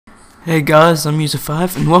Hey guys, I'm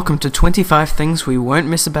MW3 and welcome to 25 things we won't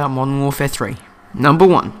miss about Modern Warfare 3. Number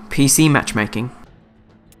 1. PC matchmaking.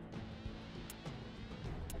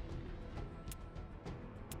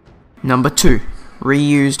 Number 2.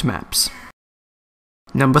 Reused maps.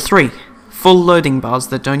 Number 3. Full loading bars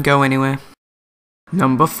that don't go anywhere.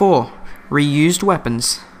 Number 4. Reused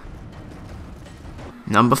weapons.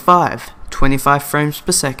 Number 5. 25 frames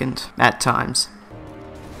per second, at times.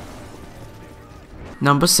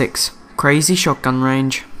 Number 6. Crazy shotgun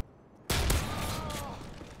range.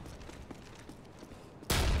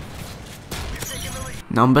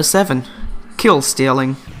 Number 7. Kill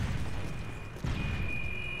stealing.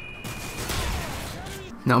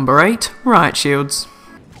 Number 8. Riot shields.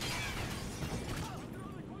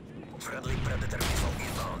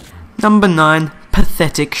 Number 9.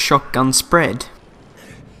 Pathetic shotgun spread.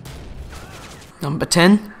 Number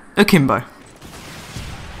 10. Akimbo.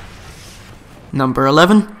 Number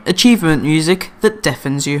 11. Achievement music that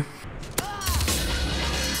deafens you.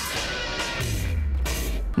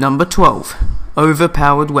 Number 12.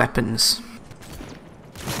 Overpowered weapons.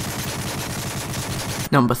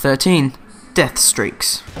 Number 13. Death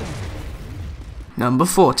streaks. Number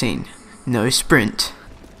 14. No sprint.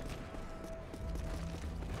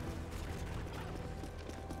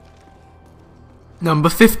 Number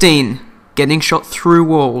 15. Getting shot through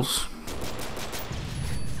walls.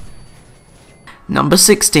 Number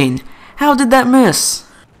 16. How did that miss?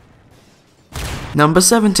 Number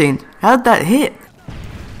 17. How did that hit?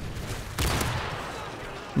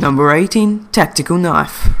 Number 18. Tactical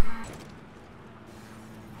knife.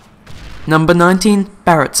 Number 19.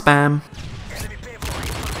 Barrett spam.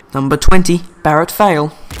 Number 20. Barrett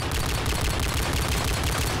fail.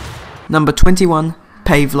 Number 21.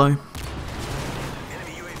 Pavlo.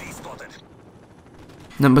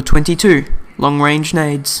 Number 22. Long range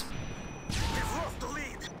nades.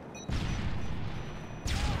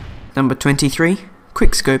 Number 23.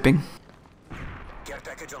 Quickscoping.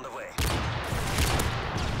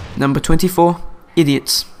 Number 24.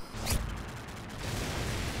 Idiots.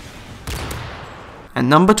 And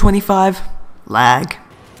number 25. Lag.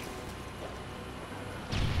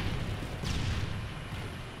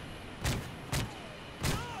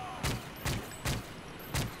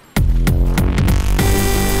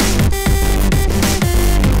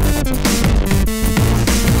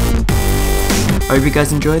 I hope you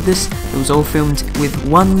guys enjoyed this. It was all filmed with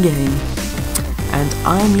one game. And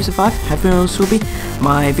I'm MW3, everyone else will be.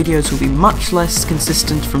 My videos will be much less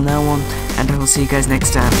consistent from now on, and I will see you guys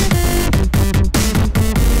next time.